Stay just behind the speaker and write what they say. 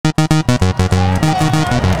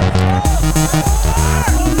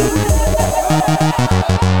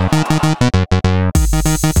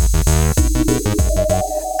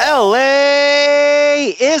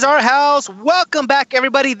is our house. Welcome back,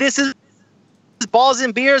 everybody. This is Balls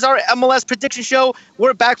and Beers, our MLS prediction show.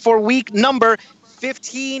 We're back for week number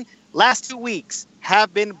 15. Last 2 weeks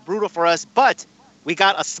have been brutal for us, but we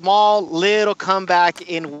got a small little comeback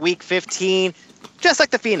in week 15. Just like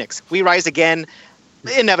the Phoenix, we rise again.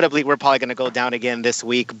 Inevitably, we're probably going to go down again this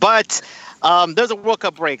week, but there's a World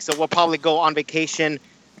Cup break, so we'll probably go on vacation.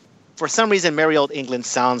 For some reason, merry old England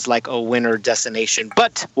sounds like a winter destination,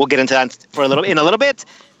 but we'll get into that in a little bit.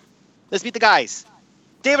 Let's meet the guys.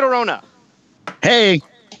 David Arona. Hey.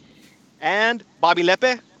 And Bobby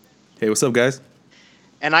Lepe. Hey, what's up, guys?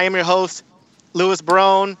 And I am your host, Louis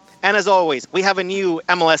Barone. And as always, we have a new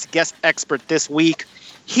MLS guest expert this week.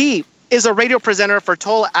 He is a radio presenter for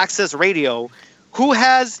Total Access Radio who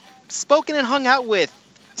has spoken and hung out with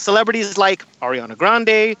celebrities like Ariana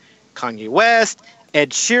Grande, Kanye West, Ed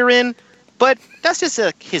Sheeran, but that's just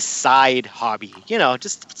his side hobby,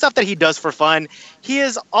 just stuff that he does for fun. He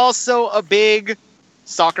is also a big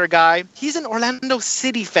soccer guy. He's an Orlando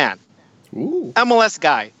City fan. Ooh. MLS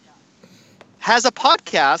guy. Has a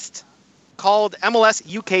podcast called MLS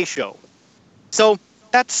UK Show. So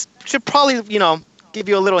that should probably, give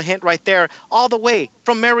you a little hint right there. All the way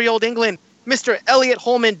from merry old England, Mr. Elliot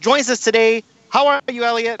Holman joins us today. How are you,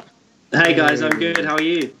 Elliot? Hey, guys. I'm good. How are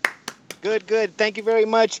you? Good. Thank you very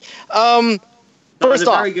much. That was First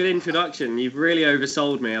a off, very good introduction. You've really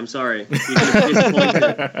oversold me. I'm sorry. You've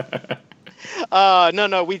disappointed.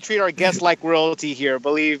 No. We treat our guests like royalty here.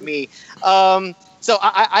 Believe me. So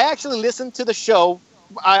I actually listened to the show.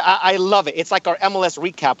 I love it. It's like our MLS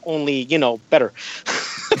recap, only better.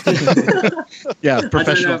 Yeah,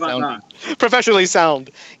 professional sound. Professionally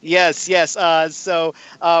sound. Yes.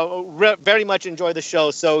 Very much enjoy the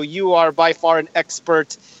show. So you are by far an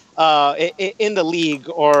expert in the league,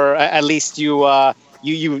 or at least you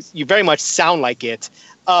very much sound like it.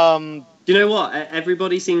 Do you know what?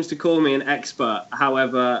 Everybody seems to call me an expert.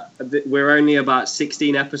 However, we're only about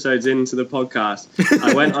 16 episodes into the podcast.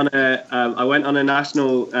 I went on a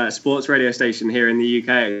national sports radio station here in the UK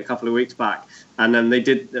a couple of weeks back, and then they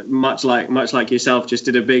did much like yourself, just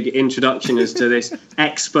did a big introduction as to this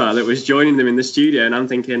expert that was joining them in the studio, and I'm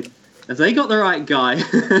thinking, have they got the right guy?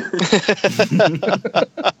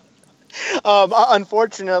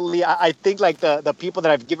 Unfortunately, I think like the people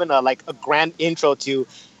that I've given a grand intro to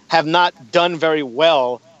have not done very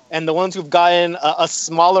well, and the ones who've gotten a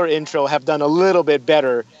smaller intro have done a little bit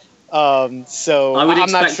better. So I would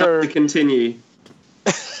I'm not expect sure. that to continue.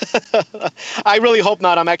 I really hope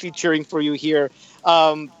not. I'm actually cheering for you here.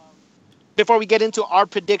 Before we get into our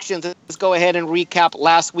predictions, let's go ahead and recap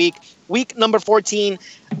last week. Week number 14.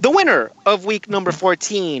 The winner of week number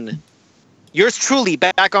 14. Yours truly,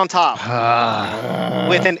 back on top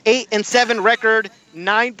with an 8-7 record,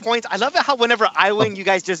 9 points. I love it how whenever I win, you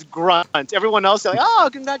guys just grunt. Everyone else is like, "Oh,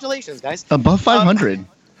 congratulations, guys!" Above 500.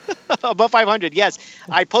 Above 500, yes.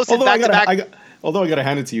 I posted back to back. Although I gotta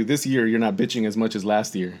hand it to you, this year you're not bitching as much as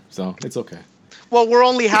last year, so it's okay. Well, we're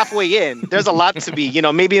only halfway in. There's a lot to be.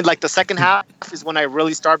 Maybe in the second half is when I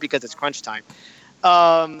really start because it's crunch time.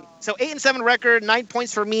 So 8-7 record, 9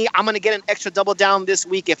 points for me. I'm going to get an extra double down this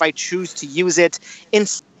week if I choose to use it. In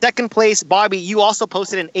second place, Bobby, you also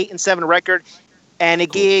posted an 8-7 record, and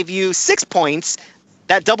it gave you 6 points.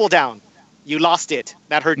 That double down, you lost it.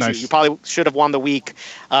 That hurt you. You probably should have won the week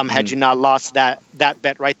had you not lost that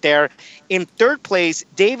bet right there. In third place,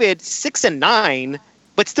 David, 6-9,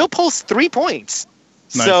 but still posts 3 points.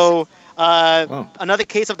 Nice. So another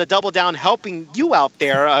case of the double down helping you out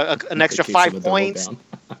there, an extra 5 points.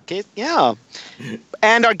 Okay, yeah.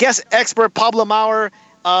 And our guest expert, Pablo Maurer,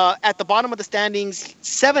 at the bottom of the standings,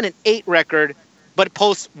 7-8 record, but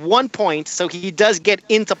posts 1 point. So he does get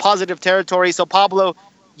into positive territory. So Pablo,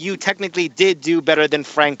 you technically did do better than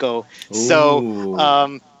Franco. Ooh. So,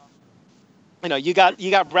 you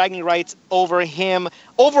got bragging rights over him.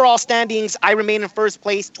 Overall standings, I remain in first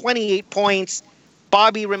place, 28 points.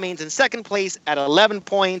 Bobby remains in second place at 11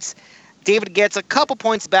 points. David gets a couple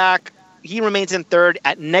points back. He remains in third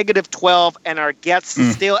at -12, and our guests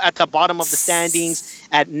still at the bottom of the standings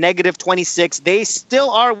at -26. They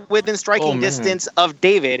still are within striking distance of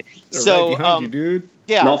David. They're so, right behind you, dude.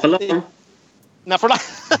 Yeah, not for long. Not for long.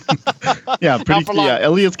 Yeah, pretty. Yeah,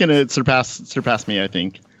 Elliot's gonna surpass me, I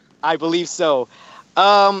think. I believe so.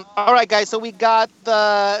 All right, guys. So we got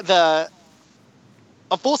a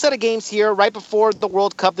full set of games here right before the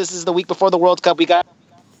World Cup. This is the week before the World Cup. We got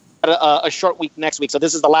a short week next week. So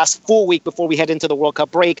this is the last full week before we head into the World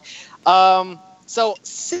Cup break. So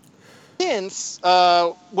since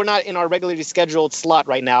we're not in our regularly scheduled slot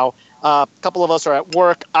right now, a couple of us are at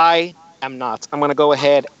work. I am not. I'm going to go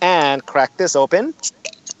ahead and crack this open.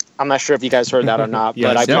 I'm not sure if you guys heard that or not,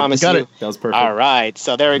 Yes. but I promise got you. it. That was perfect. All right,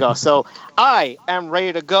 so there we go. So I am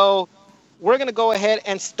ready to go. We're going to go ahead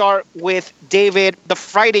and start with David, the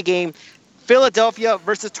Friday game, Philadelphia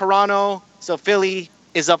versus Toronto. So Philly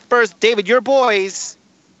is up first. David, your boys,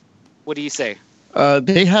 what do you say?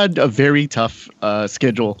 They had a very tough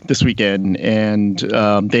schedule this weekend, and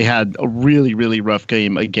they had a really, really rough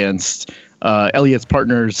game against Elliott's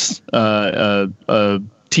partners'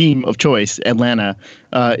 team of choice, Atlanta,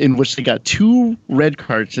 in which they got 2 red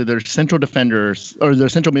cards to their central defenders or their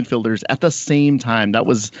central midfielders at the same time. That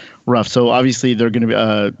was rough. So obviously they're going to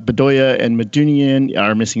be Bedoya and Medunian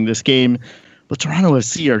are missing this game, but Toronto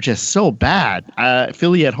FC are just so bad.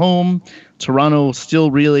 Philly at home, Toronto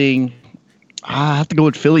still reeling. I have to go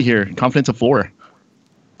with Philly here. Confidence of 4.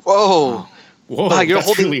 Whoa. Whoa, Wow, you're that's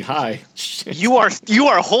holding- really high. Shit. You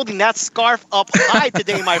are holding that scarf up high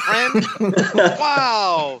today, my friend.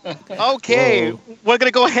 Wow. Okay. Whoa. We're going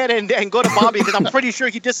to go ahead and go to Bobby because I'm pretty sure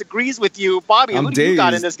he disagrees with you. Bobby, I'm who do you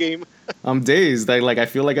got in dazed. this game? I'm dazed. I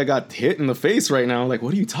feel like I got hit in the face right now. Like,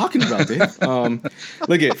 what are you talking about, Dave?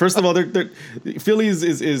 Look at first of all, Philly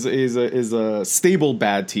is a stable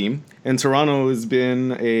bad team, and Toronto has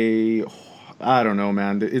been I don't know,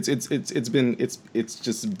 man. It's just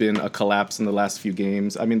been a collapse in the last few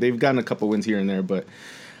games. I mean, they've gotten a couple wins here and there, but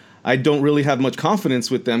I don't really have much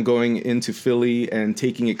confidence with them going into Philly and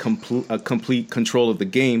taking a complete control of the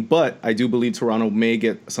game. But I do believe Toronto may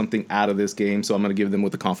get something out of this game, so I'm going to give them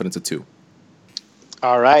with the confidence of 2.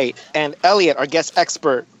 All right. And Elliot, our guest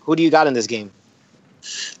expert, who do you got in this game?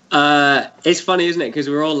 It's funny, isn't it? Because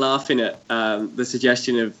we're all laughing at the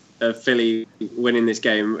suggestion of Philly winning this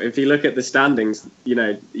game. If you look at the standings,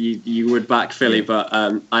 you would back Philly, but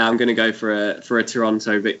I am going to go for a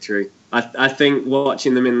Toronto victory. I think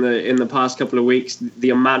watching them in the past couple of weeks,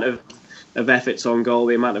 the amount of efforts on goal,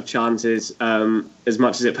 the amount of chances, as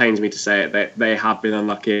much as it pains me to say it, they have been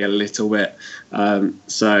unlucky a little bit.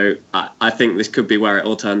 So I think this could be where it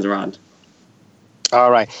all turns around.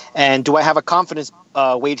 All right. And do I have a confidence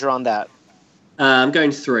wager on that? I'm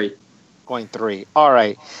going 3. Going 3. All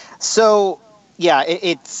right. So, yeah,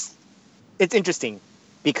 it's interesting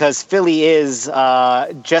because Philly is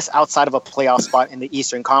just outside of a playoff spot in the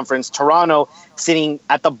Eastern Conference. Toronto sitting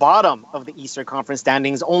at the bottom of the Eastern Conference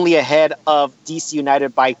standings, only ahead of DC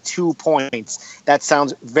United by 2 points. That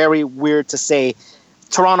sounds very weird to say.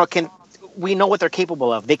 Toronto we know what they're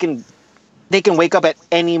capable of. They can wake up at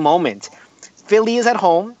any moment. Philly is at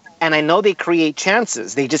home, and I know they create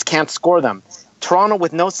chances. They just can't score them. Toronto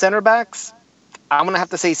with no center backs, I'm going to have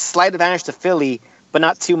to say slight advantage to Philly, but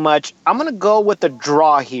not too much. I'm going to go with the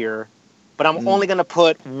draw here, but I'm only going to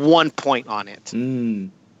put 1 point on it.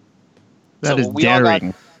 That is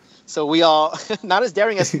daring. So we all, not as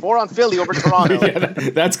daring as 4 on Philly over Toronto. Yeah,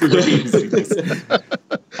 that's crazy.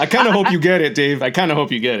 I kind of hope you get it, Dave. I kind of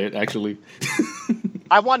hope you get it, actually.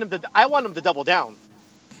 I want him to double down.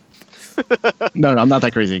 No, I'm not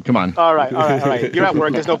that crazy. Come on. All right. You're at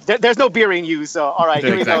work. There's no beer in you. So, all right,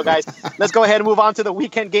 here we go, guys. Let's go ahead and move on to the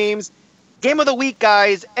weekend games. Game of the week,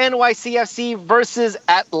 guys. NYCFC versus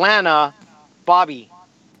Atlanta. Bobby,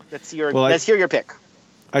 let's hear your pick.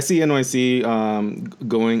 I see NYC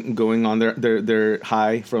going on their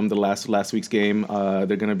high from the last week's game.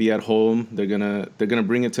 They're gonna be at home. They're gonna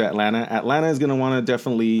bring it to Atlanta. Atlanta is gonna want to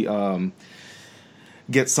definitely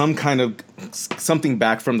get something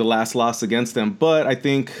back from the last loss against them. But I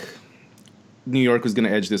think New York was gonna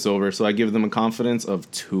edge this over, so I give them a confidence of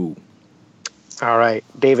 2. All right,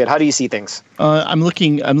 David, how do you see things? I'm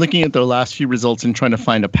looking at the last few results and trying to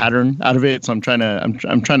find a pattern out of it. So I'm trying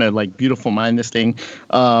to like beautiful mind this thing.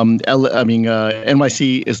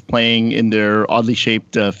 NYC is playing in their oddly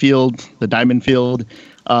shaped field, the Diamond Field.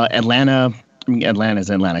 Atlanta's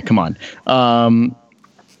Atlanta. Come on.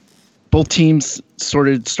 Both teams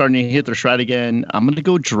starting to hit their stride again. I'm going to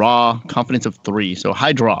go draw, confidence of 3. So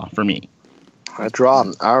high draw for me. A draw.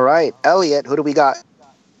 All right, Elliot, who do we got?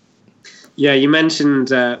 Yeah, you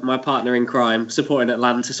mentioned my partner in crime supporting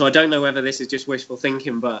Atlanta, so I don't know whether this is just wishful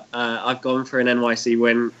thinking, but I've gone for an NYC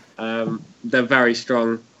win. They're very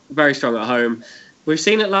strong at home. We've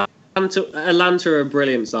seen Atlanta are a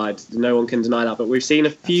brilliant side. No one can deny that, but we've seen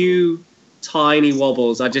a few tiny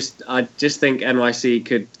wobbles. I just think NYC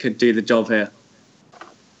could do the job here.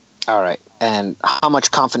 All right, and how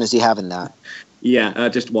much confidence do you have in that? Yeah,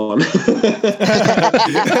 just 1. Like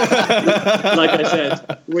I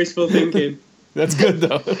said, wishful thinking. That's good,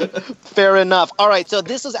 though. Fair enough. All right, so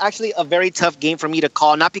this was actually a very tough game for me to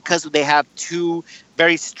call, not because they have two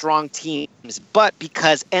very strong teams, but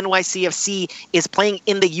because NYCFC is playing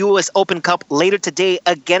in the U.S. Open Cup later today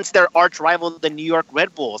against their arch rival, the New York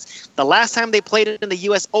Red Bulls. The last time they played in the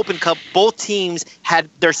U.S. Open Cup, both teams had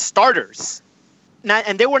their starters.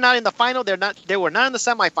 And they were not in the final. They were not in the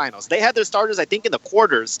semifinals. They had their starters, I think, in the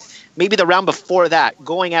quarters, maybe the round before that,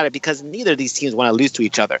 going at it because neither of these teams want to lose to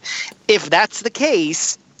each other. If that's the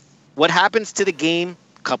case, what happens to the game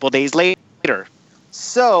a couple days later?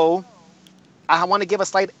 So I want to give a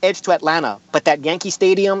slight edge to Atlanta, but that Yankee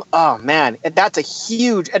Stadium, oh man, that's a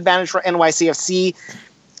huge advantage for NYCFC.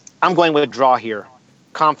 I'm going with a draw here.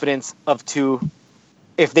 Confidence of 2.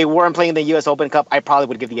 If they weren't playing the U.S. Open Cup, I probably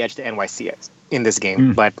would give the edge to NYCFC in this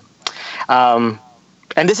game. But and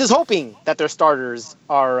this is hoping that their starters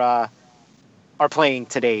are playing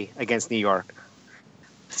today against New York.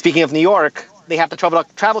 Speaking of New York, they have to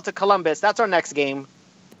travel to Columbus. That's our next game.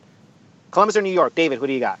 Columbus or New York? David, who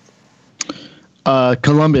do you got?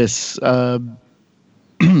 Columbus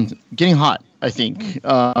getting hot, I think.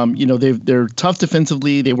 They're tough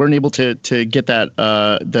defensively. They weren't able to get that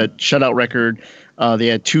shutout record. They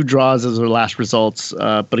had 2 draws as their last results,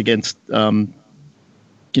 but against some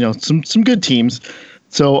good teams.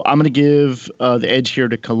 So I'm going to give the edge here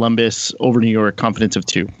to Columbus over New York. Confidence of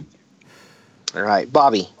 2. All right,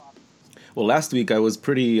 Bobby. Well, last week I was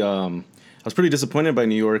pretty disappointed by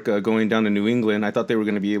New York going down to New England. I thought they were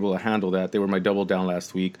going to be able to handle that. They were my double down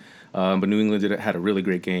last week, but New England had a really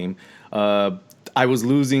great game. I was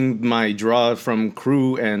losing my draw from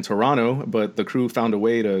Crew and Toronto, but the Crew found a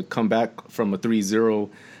way to come back from a 3-0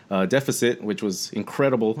 deficit, which was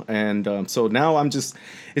incredible. And so now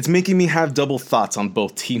it's making me have double thoughts on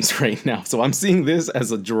both teams right now. So I'm seeing this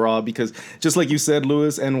as a draw because just like you said,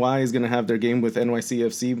 Lewis, NY is going to have their game with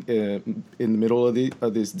NYCFC in the middle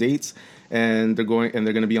of these dates, and they're going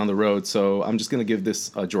to be on the road. So I'm just going to give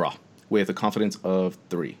this a draw with a confidence of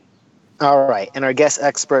 3. All right. And our guest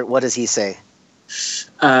expert, what does he say?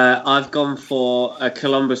 I've gone for a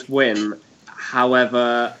Columbus win.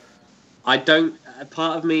 However, I don't.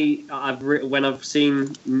 Part of me, when I've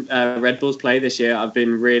seen Red Bulls play this year, I've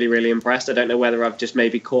been really, really impressed. I don't know whether I've just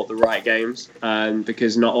maybe caught the right games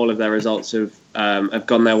because not all of their results have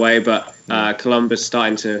gone their way. But Columbus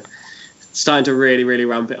starting to really, really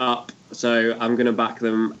ramp it up. So I'm going to back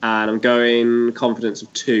them, and I'm going confidence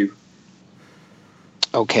of 2.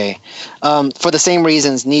 Okay. For the same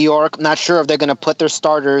reasons, New York, not sure if they're going to put their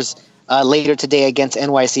starters later today against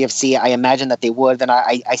NYCFC. I imagine that they would. Then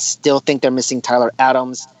I still think they're missing Tyler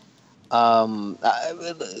Adams.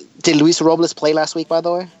 Did Luis Robles play last week, by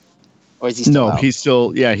the way? Or is he still out? He's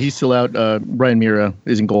still out. Brian Mira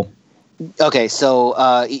is in goal. Okay,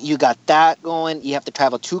 so you got that going. You have to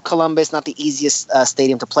travel to Columbus, not the easiest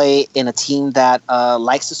stadium to play, in a team that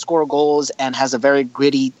likes to score goals and has a very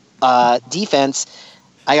gritty defense.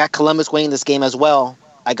 I got Columbus winning this game as well.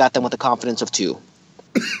 I got them with a confidence of 2.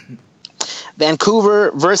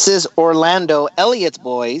 Vancouver versus Orlando. Elliott's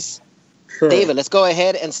boys. David, let's go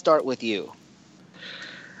ahead and start with you.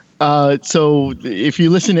 So if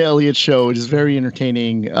you listen to Elliott's show, it is very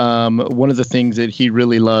entertaining. One of the things that he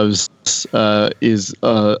really loves is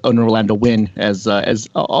an Orlando win, as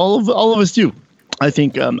all of us do. I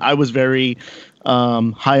think I was very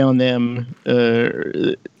high on them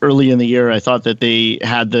early in the year. I thought that they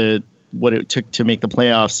had what it took to make the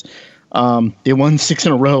playoffs. They won 6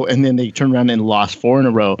 in a row, and then they turned around and lost 4 in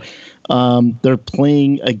a row. They're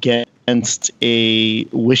playing against a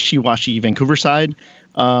wishy-washy Vancouver side,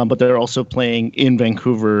 but they're also playing in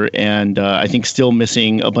Vancouver, and I think still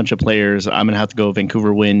missing a bunch of players. I'm going to have to go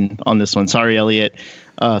Vancouver win on this one. Sorry, Elliot.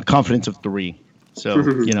 Confidence of 3. So,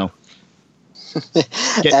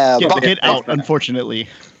 get out, unfortunately.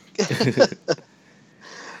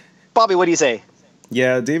 Bobby, what do you say?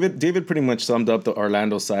 Yeah, David pretty much summed up the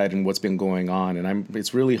Orlando side and what's been going on, and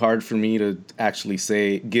it's really hard for me to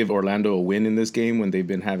actually give Orlando a win in this game when they've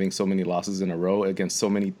been having so many losses in a row against so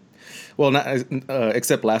many, well, not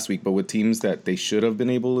except last week, but with teams that they should have been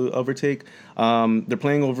able to overtake. They're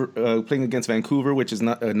playing against Vancouver, which is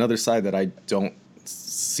not another side that I don't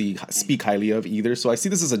speak highly of either. So I see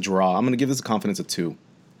this as a draw. I'm going to give this a confidence of 2.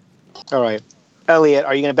 All right, Elliot,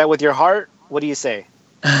 are you going to bet with your heart? What do you say?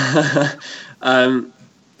 Do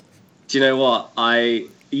you know what?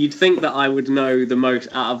 You'd think that I would know the most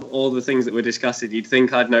out of all the things that we're discussing. You'd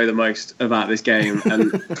think I'd know the most about this game,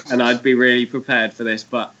 and I'd be really prepared for this.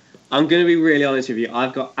 But I'm going to be really honest with you.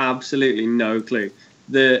 I've got absolutely no clue.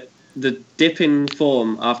 The dip in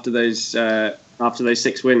form after those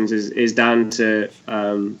 6 wins is down to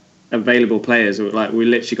available players. Like we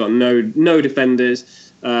literally got no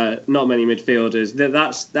defenders, not many midfielders.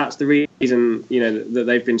 That's the reason that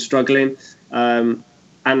they've been struggling, and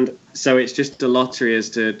so it's just a lottery as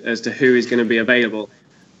to who is going to be available,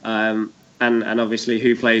 and obviously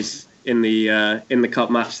who plays in the cup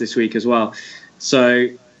match this week as well. So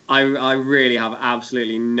I really have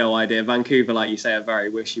absolutely no idea. Vancouver, like you say, are very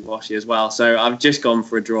wishy-washy as well. So I've just gone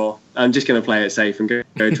for a draw. I'm just going to play it safe and go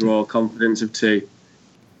draw. Confidence of 2.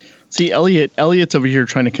 See, Elliot's over here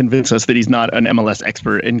trying to convince us that he's not an MLS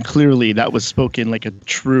expert, and clearly that was spoken like a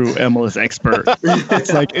true MLS expert.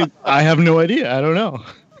 It's like, I have no idea. I don't know.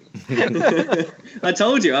 I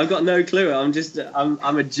told you, I've got no clue.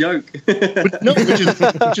 I'm a joke.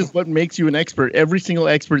 Which is what makes you an expert. Every single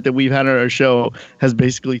expert that we've had on our show has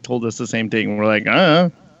basically told us the same thing. We're like,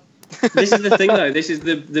 This is the thing, though. This is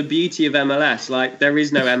the beauty of MLS. Like, there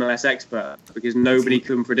is no MLS expert because nobody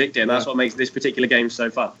can predict it. And that's what makes this particular game so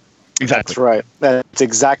fun. Exactly. That's right. That's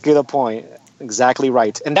exactly the point. Exactly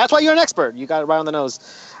right. And that's why you're an expert. You got it right on the nose.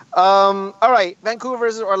 All right. Vancouver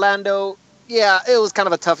versus Orlando. Yeah, it was kind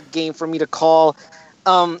of a tough game for me to call.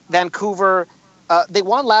 Vancouver, they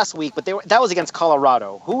won last week, but that was against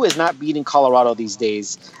Colorado. Who is not beating Colorado these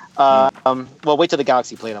days? Well, wait till the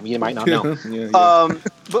Galaxy play them. You might not know.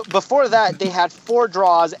 But before that, they had 4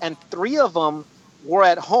 draws, and 3 of them were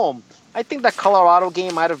at home. I think that Colorado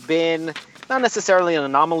game might have been not necessarily an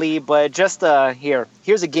anomaly, but just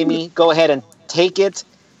here's a gimme. Go ahead and take it.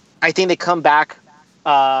 I think they come back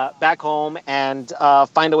home and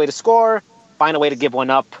find a way to score, find a way to give one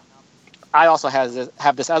up. I also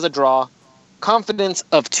have this as a draw. Confidence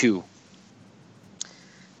of 2.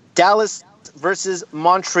 Dallas versus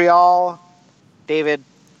Montreal. David,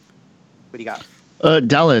 what do you got?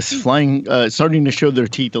 Dallas flying, starting to show their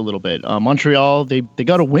teeth a little bit. Montreal, they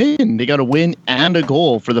got a win. They got a win and a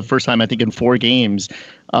goal for the first time, I think, in 4 games.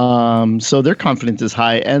 So their confidence is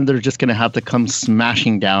high, and they're just going to have to come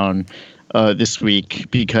smashing down this week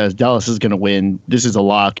because Dallas is going to win. This is a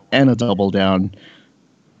lock and a double down.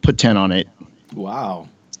 Put 10 on it. Wow.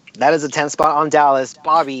 That is a 10 spot on Dallas.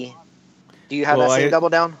 Bobby, do you have that same double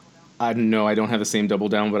down? No, I don't have the same double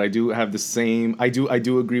down, but I do have the same. I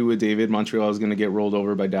do agree with David. Montreal is going to get rolled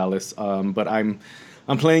over by Dallas, but I'm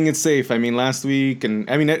playing it safe. I mean, last week, and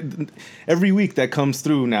I mean every week that comes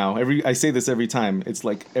through now. I say this every time. It's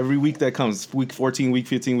like every week that comes, week 14, week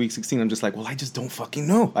 15, week 16. I'm just like, well, I just don't fucking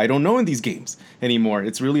know. I don't know in these games anymore.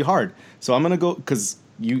 It's really hard. So I'm gonna go because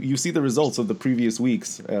you see the results of the previous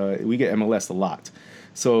weeks. We get MLS a lot,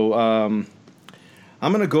 so.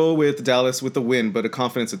 I'm going to go with Dallas with the win, but a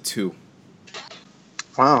confidence of 2.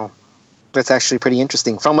 Wow. That's actually pretty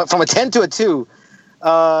interesting. From a 10 to a 2.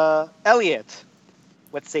 Elliot,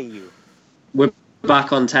 what say you? We're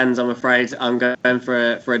back on 10s, I'm afraid. I'm going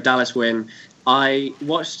for a Dallas win. I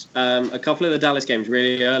watched a couple of the Dallas games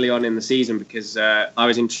really early on in the season because I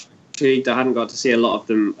was intrigued. I hadn't got to see a lot of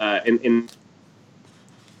them I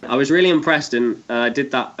was really impressed, and I did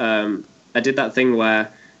that thing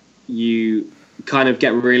where you kind of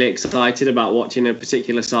get really excited about watching a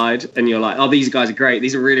particular side, and you're like, oh, these guys are great,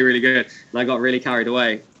 these are really, really good, and I got really carried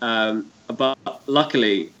away. But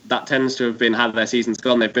luckily, that tends to have been how their season's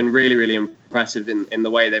gone. They've been really, really impressive in the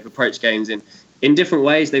way they've approached games in different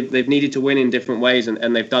ways. They've needed to win in different ways,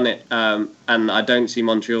 and they've done it. And I don't see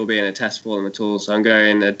Montreal being a test for them at all, so I'm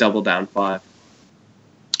going a double down 5.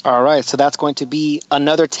 All right, so that's going to be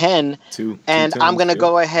another 10. And I'm going to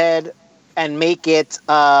go ahead and make it...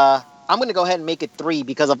 I'm going to go ahead and make it 3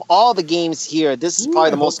 because of all the games here. This is probably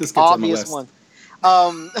the most obvious one.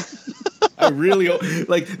 I really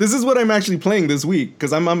like. This is what I'm actually playing this week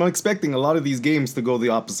because I'm expecting a lot of these games to go the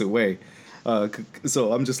opposite way.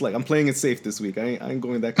 So I'm just like I'm playing it safe this week. I ain't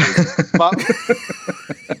going that crazy.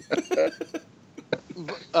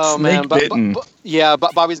 Oh man, but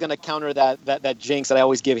Bobby's going to counter that jinx that I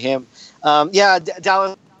always give him.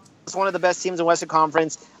 Dallas is one of the best teams in Western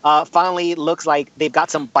Conference. Finally, looks like they've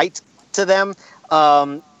got some bite to them.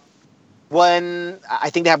 I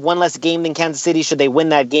think they have one less game than Kansas City. Should they win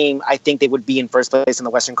that game, I think they would be in first place in the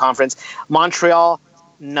Western Conference. Montreal,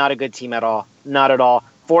 not a good team at all. Not at all.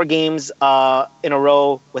 4 games in a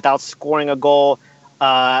row without scoring a goal.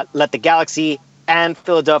 Let the Galaxy and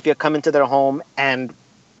Philadelphia come into their home and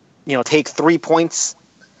take 3 points.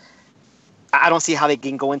 I don't see how they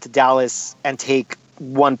can go into Dallas and take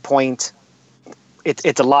 1 point.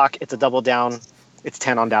 It's a lock. It's a double down. It's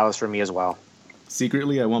 10 on Dallas for me as well.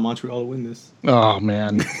 Secretly, I want Montreal to win this. Oh,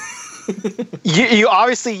 man. you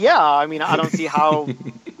obviously, yeah. I mean, I don't see how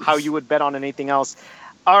you would bet on anything else.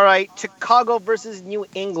 All right, Chicago versus New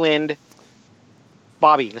England.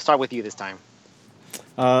 Bobby, let's start with you this time.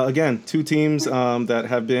 Again, two teams that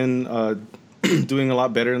have been doing a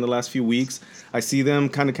lot better in the last few weeks. I see them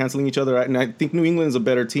kind of canceling each other out, and I think New England is a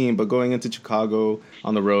better team, but going into Chicago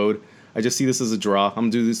on the road, I just see this as a draw. I'm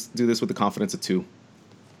going to do this with the confidence of 2.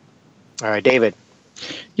 All right, David.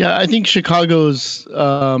 Yeah, I think Chicago's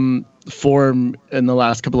form in the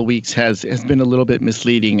last couple of weeks has been a little bit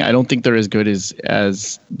misleading. I don't think they're as good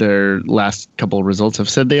as their last couple of results have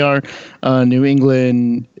said they are. New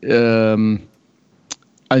England,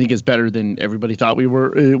 I think is better than everybody thought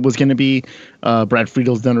it was going to be. Brad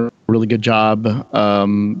Friedel's done a really good job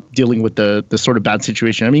dealing with the sort of bad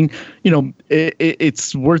situation. I mean,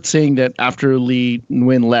 it's worth saying that after Lee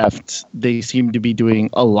Nguyen left, they seem to be doing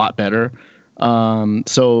a lot better.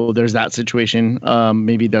 So there's that situation.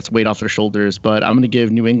 Maybe that's weight off their shoulders, but I'm going to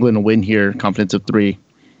give New England a win here, confidence of 3.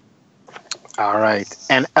 All right.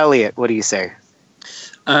 And Elliot, what do you say?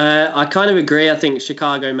 I kind of agree. I think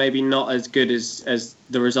Chicago maybe not as good as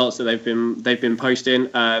the results that they've been posting.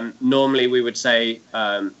 Normally, we would say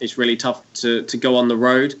it's really tough to go on the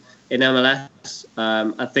road in MLS.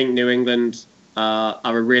 I think New England are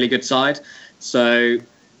a really good side. So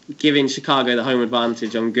giving Chicago the home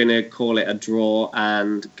advantage, I'm going to call it a draw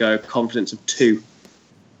and go confidence of 2.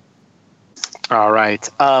 All right.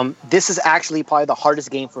 This is actually probably the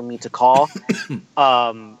hardest game for me to call.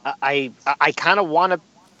 I kind of want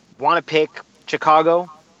to pick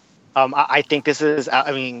Chicago. I think this is,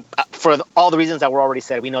 for all the reasons that were already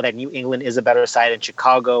said, we know that New England is a better side and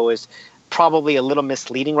Chicago is probably a little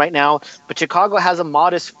misleading right now. But Chicago has a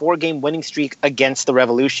modest 4-game winning streak against the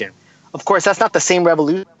Revolution. Of course, that's not the same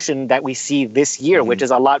Revolution that we see this year, which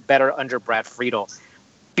is a lot better under Brad Friedel.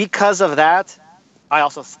 Because of that, I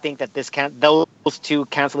also think that those two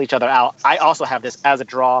cancel each other out. I also have this as a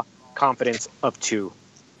draw, confidence of 2.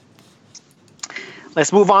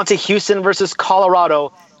 Let's move on to Houston versus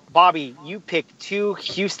Colorado. Bobby, you picked 2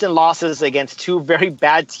 Houston losses against 2 very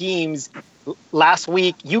bad teams last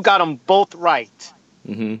week. You got them both right.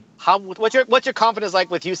 Mm-hmm. What's your confidence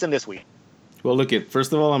like with Houston this week? Well, look,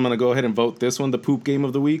 first of all, I'm going to go ahead and vote this one the poop game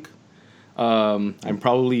of the week. I'm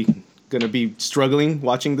probably going to be struggling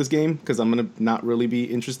watching this game because I'm going to not really be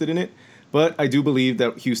interested in it. But I do believe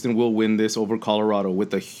that Houston will win this over Colorado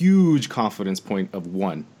with a huge confidence point of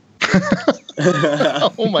 1.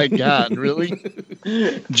 Oh my God! Really?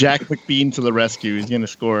 Jack McBean to the rescue. He's gonna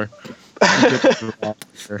score.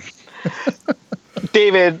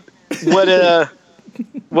 David,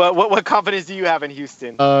 what confidence do you have in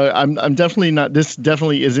Houston? I'm definitely not. This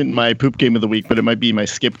definitely isn't my poop game of the week, but it might be my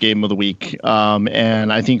skip game of the week.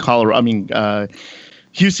 And I think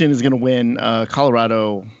Houston is gonna win.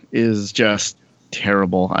 Colorado is just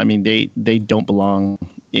terrible. I mean, they don't belong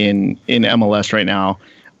in MLS right now.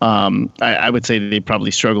 I would say they probably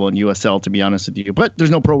struggle in USL, to be honest with you. But there's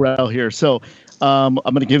no pro rel here. So I'm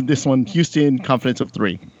going to give this one Houston confidence of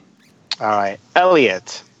 3. All right.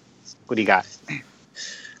 Elliot, what do you got?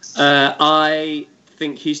 I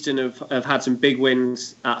think Houston have had some big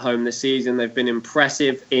wins at home this season. They've been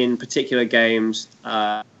impressive in particular games.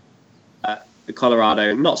 The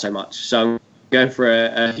Colorado, not so much. So I'm going for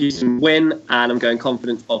a Houston win, and I'm going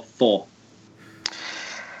confidence of 4.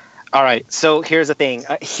 All right, so here's the thing.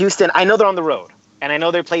 Houston, I know they're on the road, and I know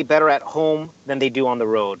they play better at home than they do on the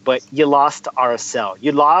road, but you lost to RSL.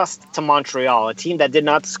 You lost to Montreal, a team that did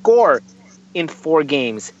not score in 4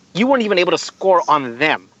 games. You weren't even able to score on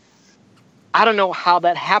them. I don't know how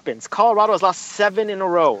that happens. Colorado has lost 7 in a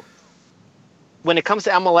row. When it comes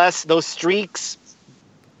to MLS, those streaks,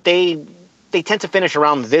 they tend to finish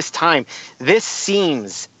around this time. This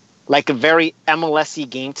seems like a very MLS-y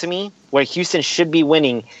game to me, where Houston should be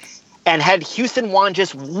winning. And had Houston won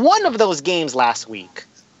just one of those games last week,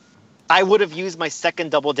 I would have used my second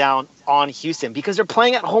double down on Houston because they're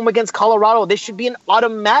playing at home against Colorado. This should be an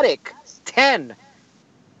automatic 10.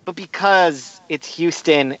 But because it's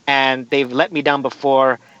Houston and they've let me down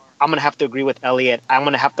before, I'm going to have to agree with Elliot. I'm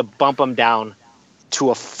going to have to bump them down to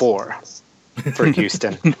a 4 for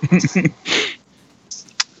Houston.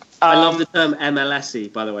 I love the term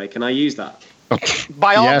MLSy, by the way. Can I use that?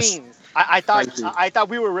 By all means. I thought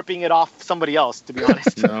we were ripping it off somebody else, to be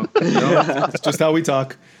honest. No, it's just how we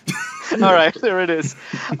talk. All right, there it is.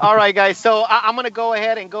 All right, guys. So I'm going to go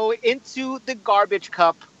ahead and go into the Garbage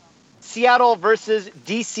Cup. Seattle versus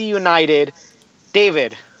DC United.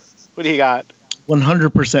 David, what do you got?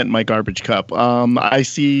 100% my Garbage Cup. I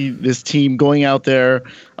see this team going out there,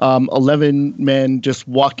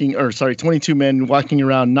 22 men walking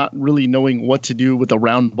around, not really knowing what to do with a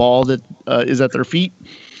round ball that is at their feet.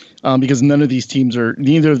 Because neither of these teams are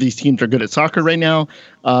good at soccer right now.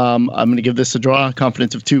 I'm going to give this a draw,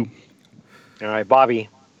 confidence of 2. All right, Bobby,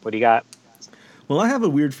 what do you got? Well, I have a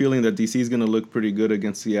weird feeling that DC is going to look pretty good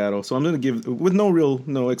against Seattle, so I'm going to give, with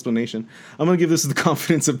no explanation, I'm going to give this the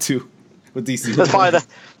confidence of 2 with DC.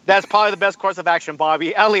 That's probably the best course of action,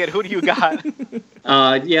 Bobby. Elliot, who do you got?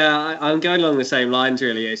 I'm going along the same lines,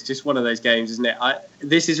 really. It's just one of those games, isn't it?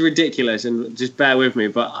 This is ridiculous, and just bear with me,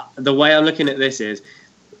 but the way I'm looking at this is,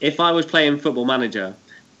 if I was playing Football Manager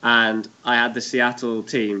and I had the Seattle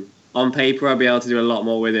team, on paper I'd be able to do a lot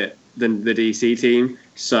more with it than the DC team.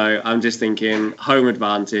 So I'm just thinking home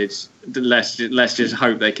advantage. Let's just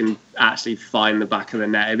hope they can actually find the back of the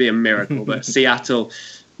net. It'd be a miracle. But Seattle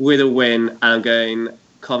with a win, and I'm going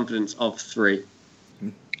confidence of 3.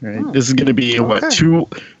 All right. This is going to be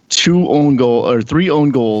two own goal or 3 own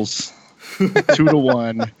goals,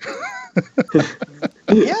 2-1.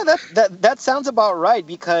 Yeah, that sounds about right,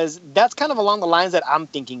 because that's kind of along the lines that I'm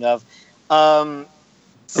thinking of. I'm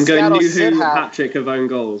going new hat trick of own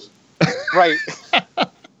goals. Right.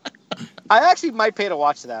 I actually might pay to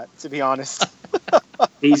watch that, to be honest.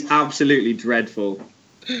 He's absolutely dreadful.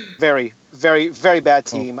 Very, very, very bad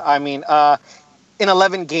team. I mean, in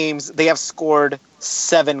 11 games, they have scored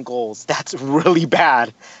 7 goals. That's really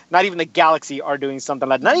bad. Not even the Galaxy are doing something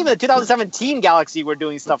like that. Not even the 2017 Galaxy were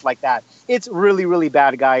doing stuff like that. It's really, really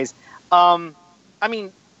bad, guys. I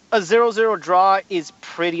mean, a 0-0 draw is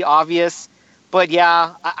pretty obvious. But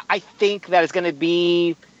yeah, I think that it's going to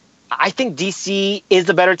be... I think DC is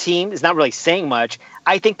the better team. It's not really saying much.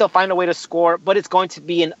 I think they'll find a way to score, but it's going to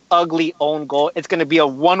be an ugly own goal. It's going to be a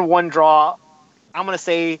 1-1 draw. I'm going to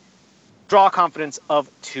say draw confidence of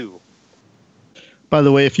 2. By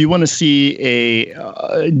the way, if you want to see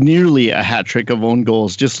nearly a hat trick of own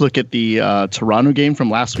goals, just look at the Toronto game from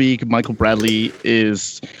last week. Michael Bradley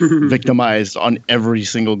is victimized on every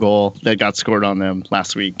single goal that got scored on them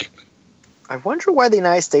last week. I wonder why the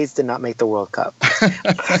United States did not make the World Cup.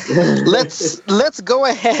 Let's go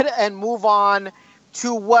ahead and move on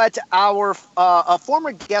to what our a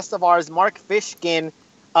former guest of ours, Mark Fishkin,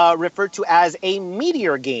 referred to as a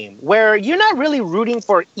meteor game, where you're not really rooting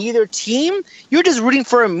for either team. You're just rooting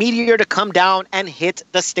for a meteor to come down and hit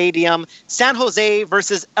the stadium. San Jose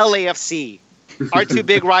versus LAFC. Our 2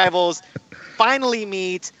 big rivals finally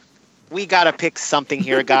meet. We got to pick something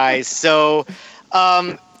here, guys. So...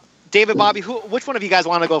 David, Bobby, which one of you guys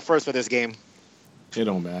want to go first for this game? It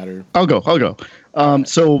don't matter. I'll go.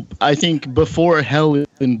 So I think before Hell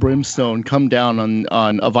and Brimstone come down on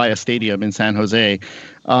Avaya Stadium in San Jose,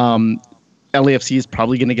 LAFC is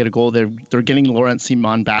probably going to get a goal. They're getting Laurent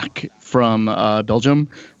Simon back from Belgium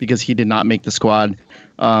because he did not make the squad.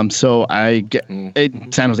 So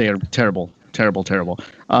San Jose are terrible.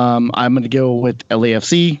 I'm going to go with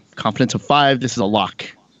LAFC. Confidence of 5. This is a lock.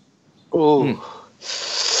 Oh.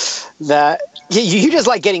 That you just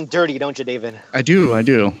like getting dirty, don't you, David? I do. I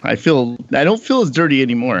don't feel as dirty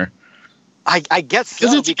anymore. I guess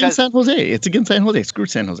so, it's against San Jose. It's against San Jose. Screw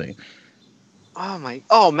San Jose.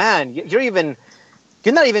 Oh man, you're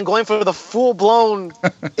not even going for the full blown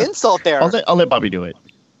insult there. I'll let Bobby do it.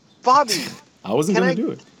 Bobby, I wasn't going to do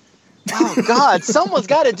it. Oh God, someone's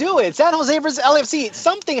got to do it. San Jose versus LAFC.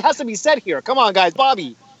 Something has to be said here. Come on, guys.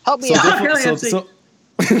 Bobby, help me out.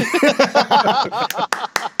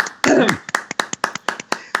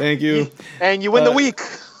 Thank you. And you win the week.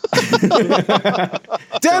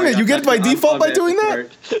 Damn it, you get it by default by doing that?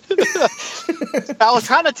 I was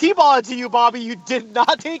trying to T-ball it to you, Bobby. You did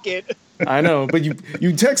not take it. I know, but you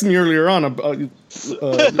texted me earlier on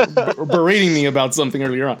berating me about something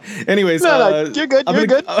earlier on. Anyways, you're good. You're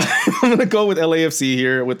good. I'm going to go with LAFC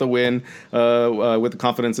here with the win, with the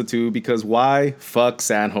confidence of 2, because why? Fuck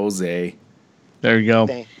San Jose. There you go.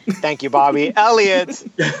 Thank you, Bobby. Elliot,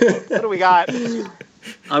 what do we got?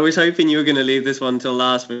 I was hoping you were going to leave this one till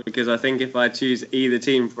last, because I think if I choose either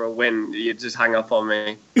team for a win, you'd just hang up on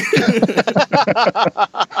me.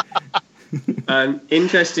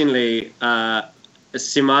 Interestingly,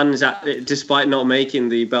 Simon, despite not making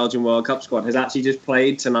the Belgian World Cup squad, has actually just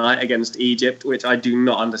played tonight against Egypt, which I do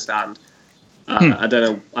not understand. I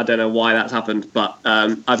don't know why that's happened, but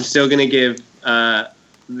I'm still going to give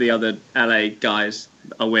the other LA guys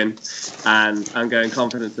a win, and I'm going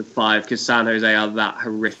confidence of 5 because San Jose are that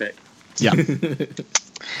horrific. Yeah.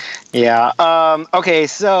 Yeah. Okay,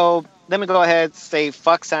 so let me go ahead and say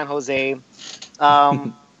fuck San Jose.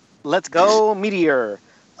 Let's go Meteor.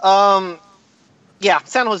 Yeah,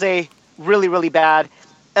 San Jose, really, really bad.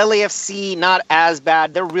 LAFC, not as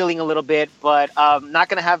bad. They're reeling a little bit, but not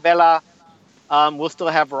going to have Vela. We'll still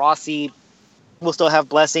have Rossi. We'll still have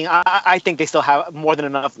Blessing. I think they still have more than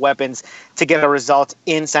enough weapons to get a result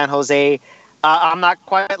in San Jose. I'm not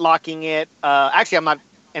quite locking it. Actually, I'm not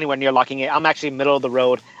anywhere near locking it. I'm actually middle of the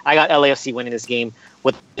road. I got LAFC winning this game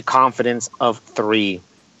with the confidence of 3.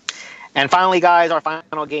 And finally, guys, our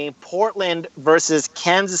final game, Portland versus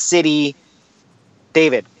Kansas City.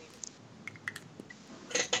 David.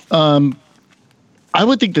 I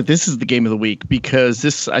would think that this is the game of the week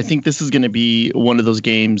because I think this is going to be one of those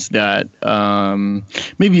games that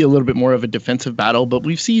maybe a little bit more of a defensive battle, but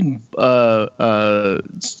we've seen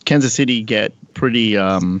Kansas City get pretty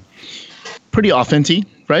offensive,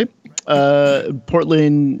 right?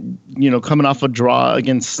 Portland, coming off a draw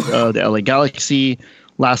against the LA Galaxy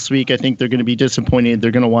last week. I think they're going to be disappointed.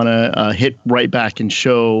 They're going to want to hit right back and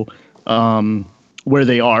show where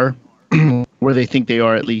they are. Where they think they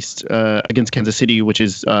are, at least against Kansas City, which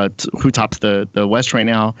is who tops the West right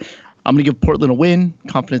now. I'm going to give Portland a win,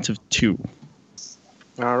 confidence of 2.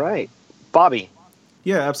 All right. Bobby.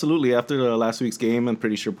 Yeah, absolutely. After last week's game, I'm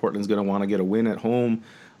pretty sure Portland's going to want to get a win at home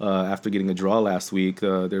after getting a draw last week.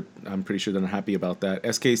 I'm pretty sure they're not happy about that.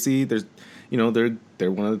 SKC, they're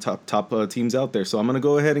one of the top teams out there. So I'm going to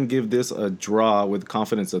go ahead and give this a draw with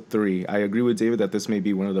confidence of 3. I agree with David that this may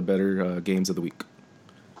be one of the better games of the week.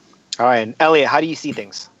 All right, and Elliot, how do you see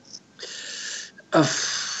things? I'm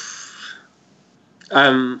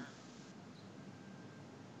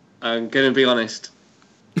going to be honest.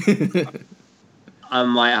 I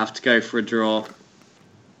might have to go for a draw.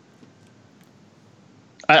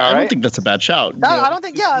 I don't think that's a bad shout. No, I don't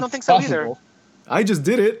think so either. I just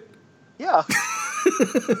did it. Yeah.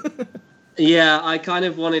 Yeah, I kind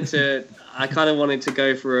of wanted to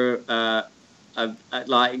go for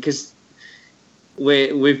because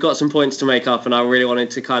we've got some points to make up, and I really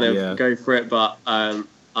wanted to kind of go for it, but I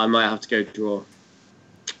might have to go draw.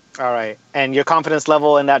 All right, and your confidence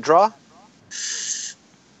level in that draw? This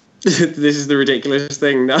is the ridiculous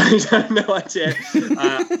thing. No, I have no idea.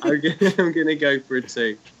 I'm gonna go for a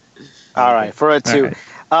 2. All right, for a 2.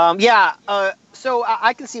 Right. So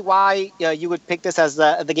I can see why you would pick this as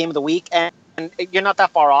the game of the week, and you're not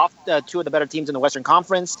that far off. 2 of the better teams in the Western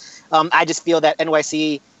Conference. I just feel that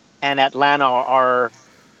NYC and Atlanta are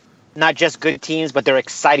not just good teams, but they're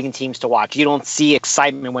exciting teams to watch. You don't see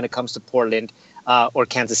excitement when it comes to Portland or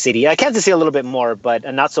Kansas City. Kansas City a little bit more, but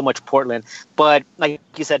not so much Portland. But like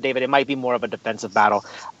you said, David, it might be more of a defensive battle.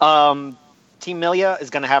 Team Melia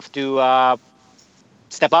is going to have to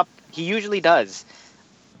step up. He usually does.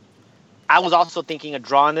 I was also thinking a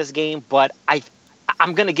draw in this game, but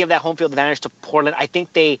I'm going to give that home field advantage to Portland. I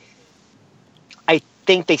think they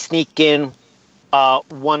sneak in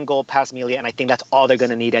 1 goal past Melia, and I think that's all they're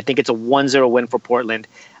going to need. I think it's a 1-0 win for Portland.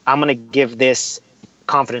 I'm going to give this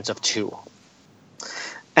confidence of 2.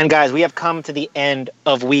 And guys, we have come to the end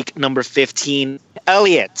of week number 15.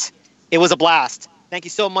 Elliot, it was a blast. Thank you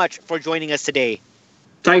so much for joining us today.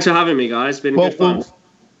 Thanks for having me, guys. It's been good fun.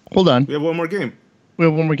 Hold on. We have one more game.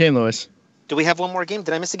 Lewis. Do we have one more game?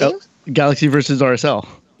 Did I miss a game? Galaxy versus RSL.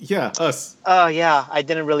 Yeah, us. Yeah. I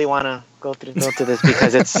didn't really want to go through this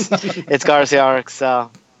because it's Garcia Arcs.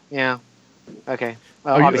 So yeah. Okay.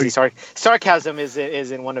 Obviously, sarcasm is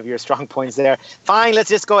in one of your strong points there. Fine, let's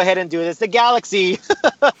just go ahead and do this. The Galaxy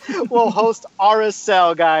will host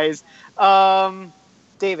RSL, guys.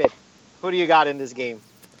 David, who do you got in this game?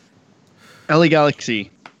 LA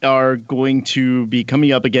Galaxy are going to be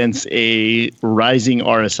coming up against a rising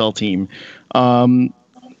RSL team.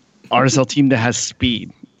 RSL team that has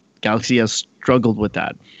speed. Galaxy has struggled with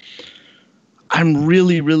that. I'm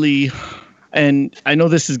really, and I know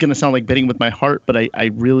this is going to sound like betting with my heart, but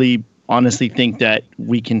I really honestly think that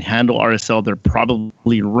we can handle RSL. They're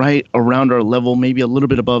probably right around our level, maybe a little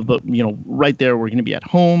bit above, but right there. We're going to be at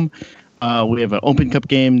home. We have an Open Cup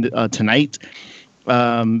game tonight.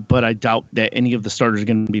 But I doubt that any of the starters are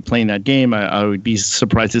going to be playing that game. I would be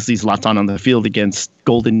surprised to see Zlatan on the field against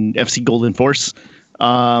FC Golden Force.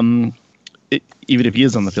 Even if he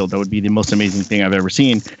is on the field, that would be the most amazing thing I've ever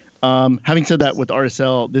seen. Having said that, with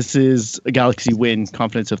RSL, this is a Galaxy win,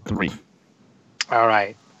 confidence of 3. All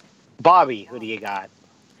right. Bobby, who do you got?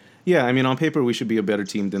 Yeah, I mean, on paper, we should be a better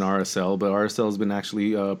team than RSL, but RSL has been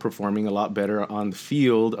actually performing a lot better on the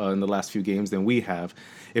field in the last few games than we have.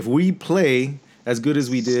 If we play as good as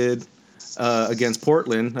we did against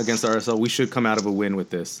Portland, against RSL, we should come out of a win with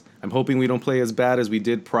this. I'm hoping we don't play as bad as we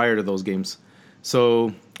did prior to those games.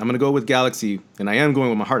 So I'm going to go with Galaxy, and I am going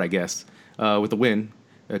with my heart, I guess, with the win,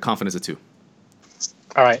 confidence of 2.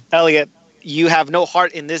 All right, Elliot, you have no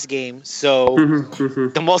heart in this game, so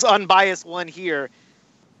the most unbiased one here.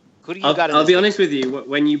 Who do you got? I'll be honest with you.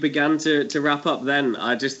 When you began to wrap up, then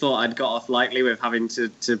I just thought I'd got off lightly with having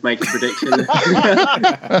to make a prediction.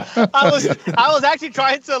 I was actually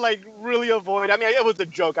trying to really avoid. I mean, it was a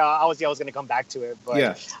joke. I was going to come back to it, but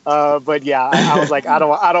I was like, I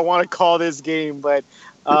don't want to call this game, but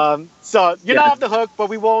So you're not off the hook, but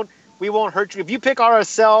we won't hurt you. If you pick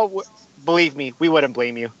RSL, believe me, we wouldn't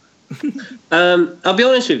blame you. I'll be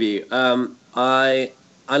honest with you.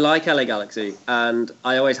 I like LA Galaxy, and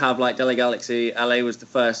I always have liked LA Galaxy. LA was the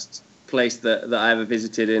first place that I ever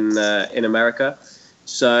visited in America,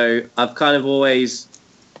 so I've kind of always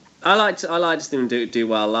I liked to see them do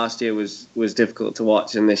well. Last year was difficult to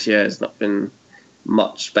watch, and this year has not been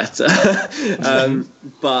much better.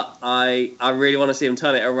 But I really want to see them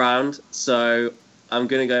turn it around, so I'm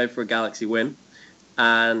going to go for a Galaxy win,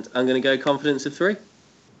 and I'm going to go confidence of 3.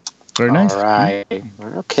 Very nice. All right.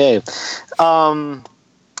 Okay.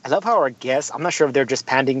 I love how our guests, I'm not sure if they're just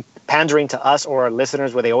pandering to us or our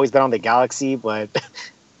listeners where they always bet on the Galaxy, but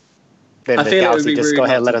then I the feel Galaxy it would be just rude go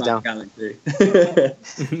ahead and not let to us back down.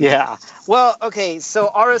 Galaxy. Yeah. Well, okay. So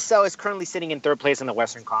RSL is currently sitting in 3rd place in the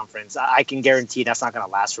Western Conference. I can guarantee that's not going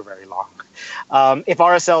to last for very long. If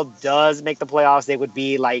RSL does make the playoffs, they would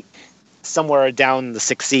be like somewhere down the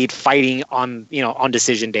 6th seed fighting on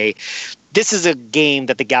decision day. This is a game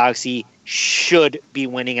that the Galaxy should be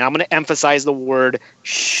winning. And I'm going to emphasize the word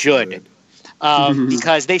should.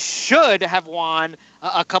 Because they should have won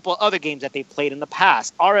a couple other games that they played in the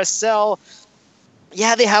past. RSL,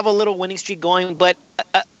 yeah, they have a little winning streak going, but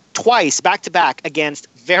twice, back-to-back, against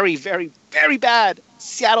very, very, very bad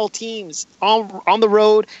Seattle teams on the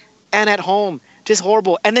road and at home. Just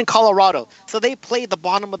horrible. And then Colorado. So they played the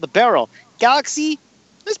bottom of the barrel. Galaxy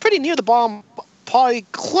is pretty near the bottom, probably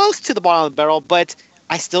close to the bottom of the barrel, but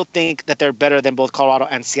I still think that they're better than both Colorado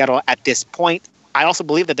and Seattle at this point. I also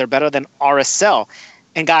believe that they're better than RSL.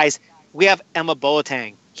 And guys, we have Emma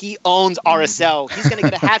Boateng. He owns RSL. He's going to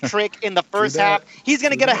get a hat trick in the first half. He's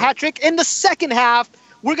going to get a hat trick in the second half.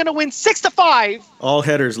 We're going to win 6-5. All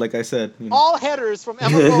headers, like I said. All headers from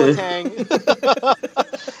Emma Boateng.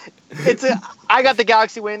 I got the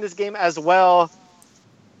Galaxy win this game as well.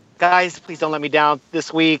 Guys, please don't let me down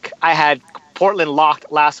this week. I had Portland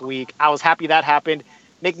locked last week. I was happy that happened.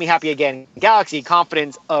 Make me happy again. Galaxy,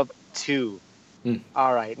 confidence of 2.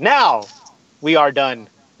 All right. Now we are done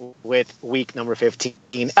with week number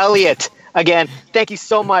 15. Elliot, again, thank you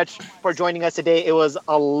so much for joining us today. It was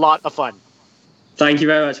a lot of fun. Thank you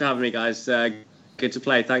very much for having me, guys. Good to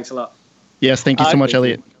play. Thanks a lot. Yes, thank you so much,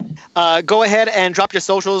 Elliot. Go ahead and drop your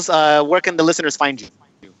socials. Where can the listeners find you?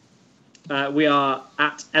 We are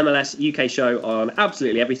at MLS UK Show on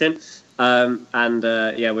absolutely everything. We're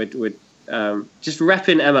just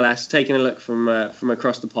repping MLS, taking a look from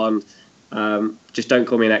across the pond. Just don't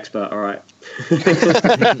call me an expert, all right?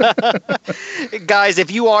 Guys,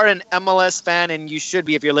 if you are an MLS fan, and you should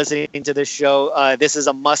be if you're listening to this show, this is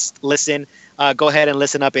a must listen. Go ahead and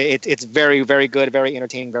listen up. It's very, very good, very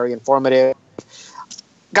entertaining, very informative.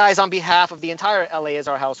 Guys, on behalf of the entire LA Is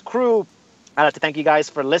Our House crew, I'd like to thank you guys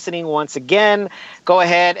for listening once again. Go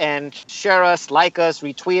ahead and share us, like us,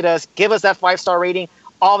 retweet us, give us that 5-star rating,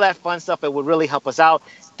 all that fun stuff. It would really help us out.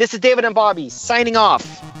 This is David and Bobby signing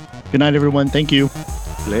off. Good night, everyone. Thank you.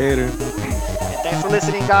 Later. And thanks for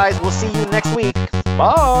listening, guys. We'll see you next week.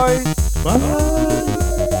 Bye. Bye.